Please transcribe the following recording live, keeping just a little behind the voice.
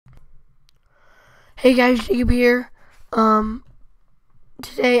Hey guys, Jacob here.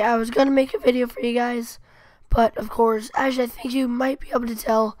 Today I was gonna make a video for you guys, but of course, as I think you might be able to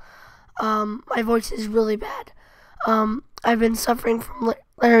tell, my voice is really bad. I've been suffering from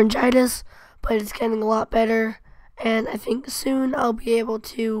laryngitis, but it's getting a lot better, and I think soon I'll be able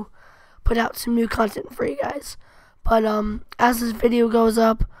to put out some new content for you guys. But as this video goes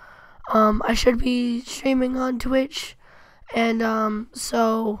up, I should be streaming on Twitch, and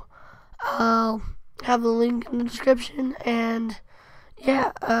so I'll have the link in the description, and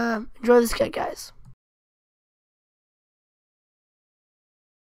yeah, enjoy the skit, guys.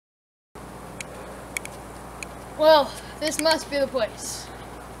 Well, this must be the place.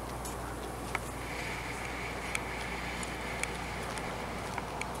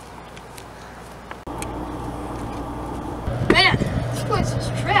 Man, this place is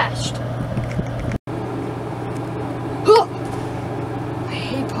trashed. Huh! I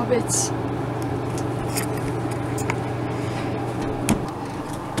hate puppets.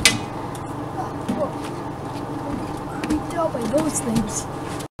 Creeped out by those things.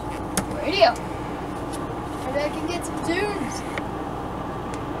 Radio. Maybe I can get some tunes.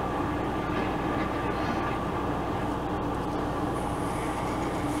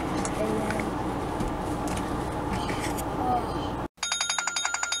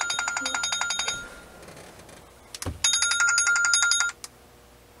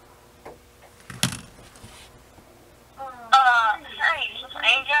 Hi, is this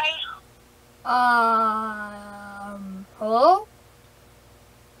AJ? Hello?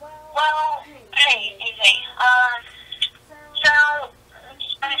 Well, hey, AJ. So,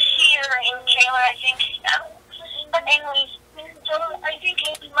 I'm here in Taylor, I think. But anyways, so I think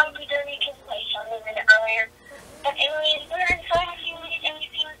it might be the weekend place a minute earlier. But anyways, we're inside if you need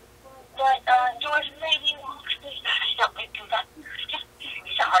anything. But, doors maybe please don't do that.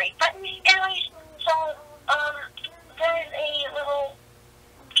 Sorry. But anyways, so, there's a little,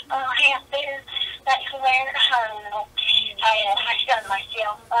 hat there that you can wear. I don't know. I done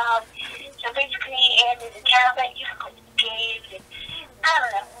myself. So basically, and there's a towel that you can put in the caves, and I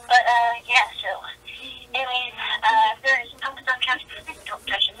don't know. But, yeah, so, anyways, there's pumpkins on couch, don't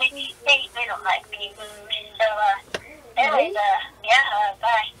touch them. They don't like me. So, anyways, yeah,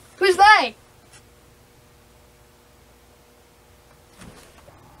 bye. Who's they?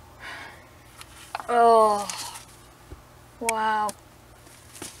 Oh. Wow.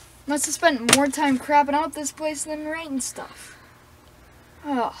 Must have spent more time crapping out this place than writing stuff.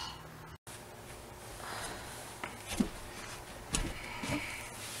 Oh.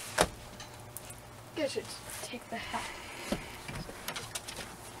 Guess I should take the hat.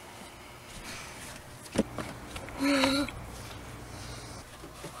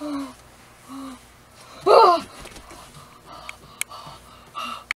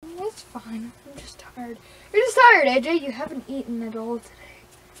 It's fine. I'm just tired. You're just tired, AJ. You haven't eaten at all today.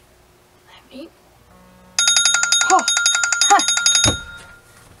 I haven't eaten. Oh.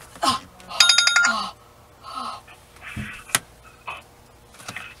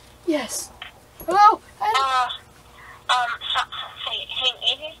 Yes. Hello? Hey,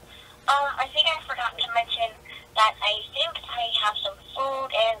 AJ. I think I forgot to mention that I think I have some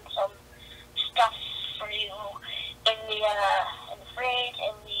food and some stuff for you in the fridge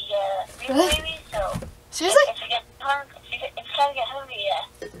and the maybe. So Seriously? if you get hungry, if you kind of get hungry,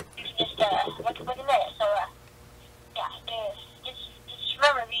 you can just look in there. So yeah, just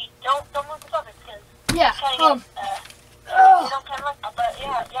remember, don't move the puppets because Yeah. you don't kind of like that. But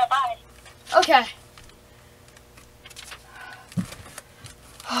yeah, bye. Okay.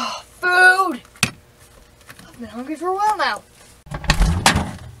 Food! I've been hungry for a while now.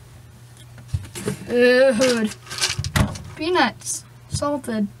 Food. Peanuts.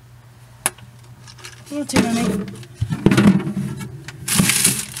 Salted. Not too many.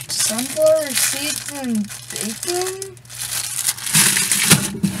 Sunflower seeds and bacon?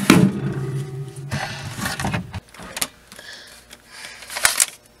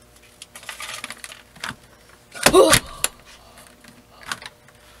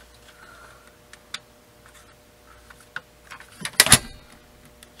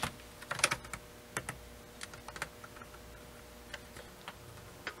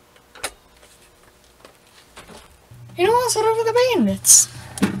 You know, I'll set over the bandits.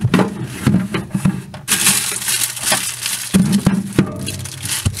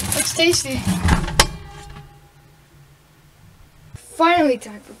 Looks tasty. Finally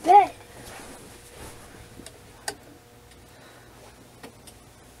time for bed.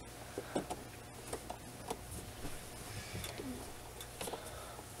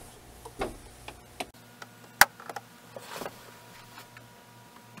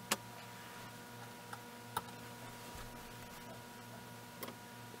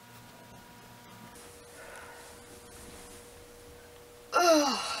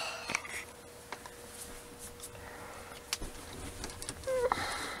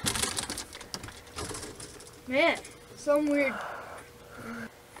 Man, some weird.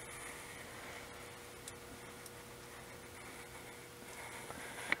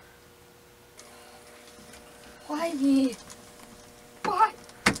 Why me?